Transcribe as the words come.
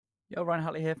Yo, Ryan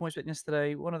Hartley here from Voice Witness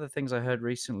today. One of the things I heard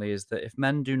recently is that if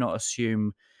men do not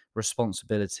assume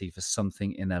responsibility for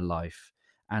something in their life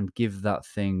and give that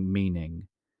thing meaning,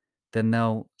 then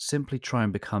they'll simply try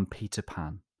and become Peter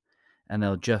Pan and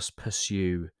they'll just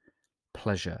pursue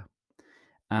pleasure.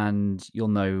 And you'll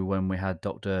know when we had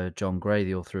Dr. John Gray,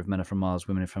 the author of Men Are From Mars,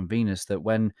 Women Are From Venus, that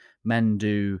when men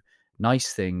do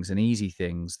nice things and easy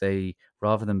things, they,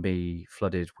 rather than be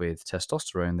flooded with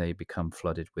testosterone, they become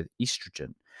flooded with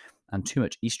estrogen. And too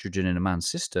much estrogen in a man's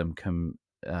system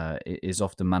is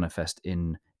often manifest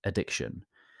in addiction.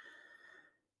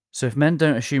 So if men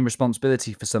don't assume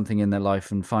responsibility for something in their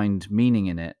life and find meaning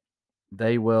in it,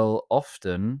 they will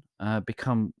often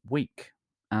become weak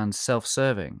and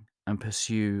self-serving and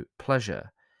pursue pleasure.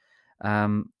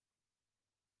 Um,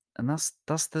 and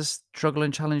that's the struggle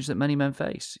and challenge that many men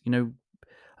face.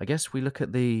 I guess we look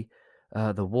at the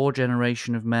war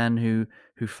generation of men who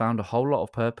found a whole lot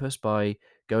of purpose by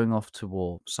going off to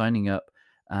war, signing up,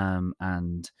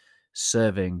 and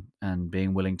serving and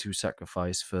being willing to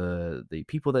sacrifice for the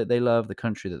people that they love, the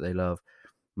country that they love.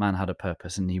 Man had a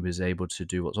purpose, and he was able to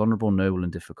do what's honourable, noble,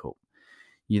 and difficult.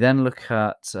 You then look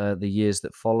at the years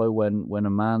that follow when a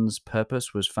man's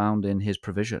purpose was found in his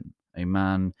provision. A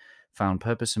man found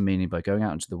purpose and meaning by going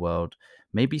out into the world,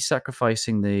 maybe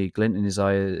sacrificing the glint in his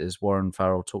eye, as Warren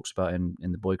Farrell talks about in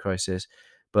The Boy Crisis,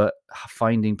 but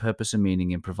finding purpose and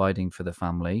meaning in providing for the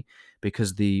family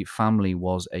because the family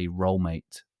was a role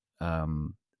mate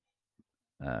um,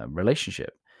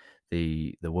 relationship.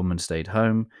 The woman stayed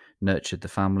home, nurtured the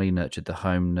family, nurtured the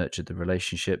home, nurtured the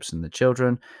relationships and the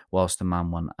children, whilst the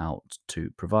man went out to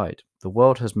provide. The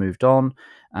world has moved on,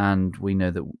 and we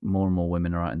know that more and more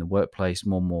women are out in the workplace,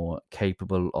 more and more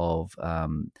capable of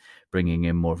bringing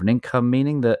in more of an income,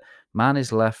 meaning that man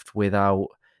is left without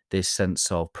this sense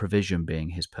of provision being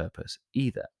his purpose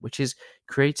either, which is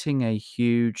creating a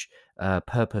huge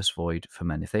purpose void for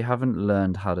men. If they haven't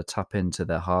learned how to tap into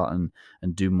their heart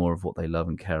and do more of what they love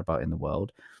and care about in the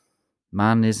world,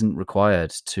 man isn't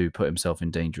required to put himself in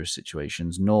dangerous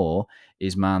situations, nor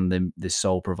is man the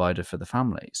sole provider for the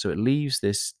family. So it leaves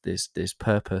this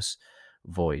purpose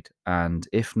void, and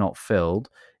if not filled,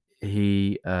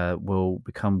 he will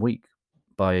become weak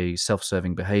by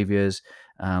self-serving behaviors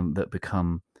that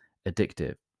become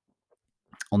addictive.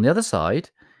 On the other side,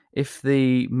 if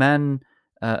the men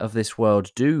of this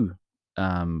world do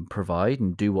provide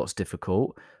and do what's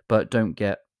difficult, but don't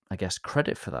get, I guess,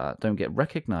 credit for that, don't get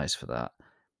recognized for that,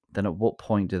 then at what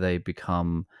point do they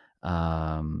become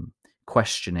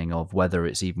questioning of whether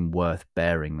it's even worth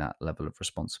bearing that level of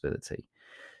responsibility?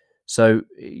 So,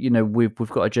 we've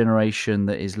got a generation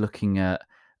that is looking at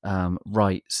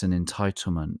rights and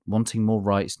entitlement, wanting more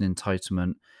rights and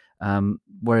entitlement,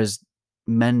 whereas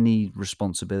men need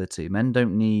responsibility. Men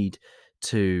don't need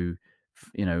to,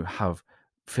 have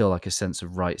feel like a sense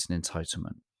of rights and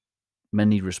entitlement. Men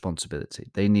need responsibility.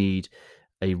 They need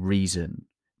a reason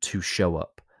to show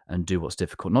up and do what's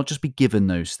difficult, not just be given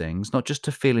those things, not just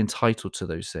to feel entitled to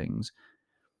those things.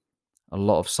 A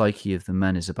lot of psyche of the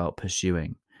men is about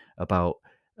pursuing, about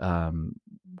um,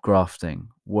 grafting,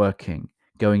 working,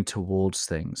 going towards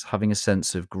things, having a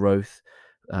sense of growth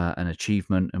and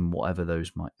achievement, and whatever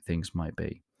things might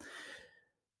be.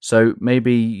 So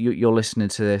maybe you're listening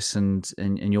to this and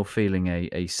you're feeling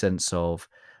a sense of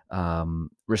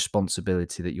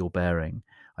responsibility that you're bearing.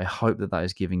 I hope that that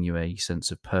is giving you a sense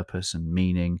of purpose and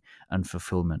meaning and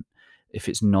fulfillment. If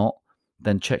it's not,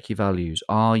 then check your values.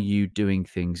 Are you doing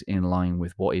things in line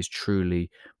with what is truly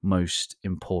most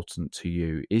important to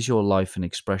you? Is your life an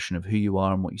expression of who you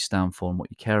are and what you stand for and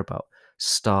what you care about?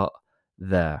 Start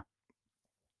there.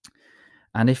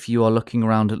 And if you are looking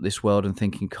around at this world and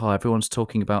thinking, "Kai, everyone's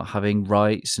talking about having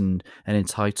rights and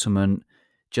entitlement,"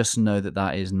 just know that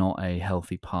that is not a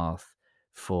healthy path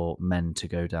for men to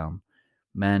go down.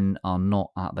 Men are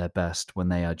not at their best when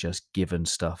they are just given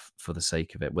stuff for the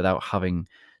sake of it without having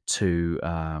to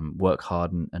work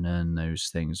hard and earn those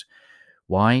things.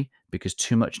 Why? Because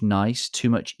too much nice, too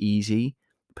much easy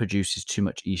produces too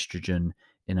much estrogen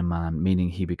in a man, meaning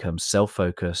he becomes self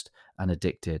focused and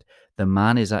addicted. The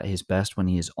man is at his best when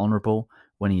he is honorable,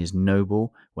 when he is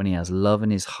noble, when he has love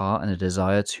in his heart and a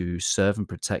desire to serve and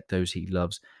protect those he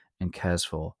loves and cares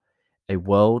for. A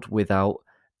world without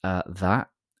that,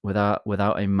 without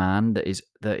a man that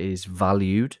is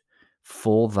valued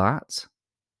for that,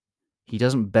 he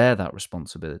doesn't bear that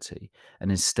responsibility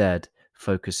and instead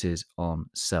focuses on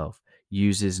self,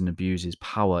 uses and abuses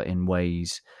power in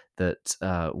ways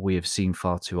that we have seen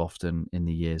far too often in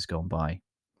the years gone by.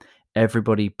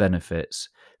 Everybody benefits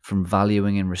from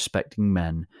valuing and respecting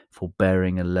men for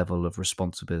bearing a level of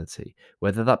responsibility,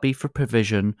 whether that be for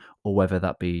provision or whether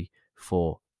that be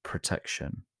for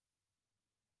protection.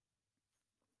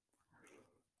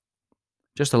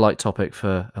 Just a light topic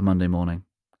for a Monday morning.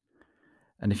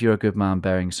 And if you're a good man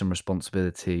bearing some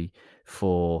responsibility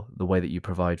for the way that you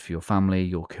provide for your family,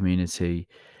 your community,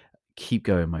 keep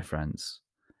going, my friends.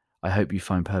 I hope you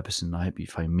find purpose and I hope you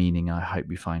find meaning. I hope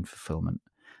you find fulfillment.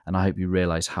 And I hope you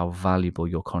realize how valuable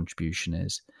your contribution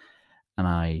is. And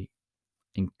I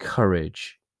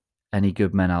encourage any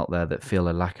good men out there that feel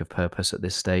a lack of purpose at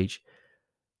this stage,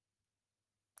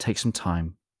 take some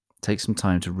time. Take some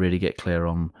time to really get clear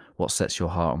on what sets your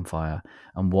heart on fire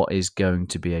and what is going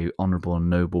to be a honourable and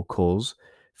noble cause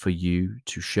for you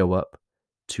to show up,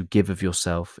 to give of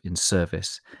yourself in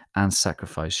service and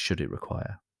sacrifice should it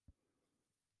require.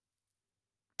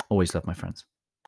 Always love, my friends.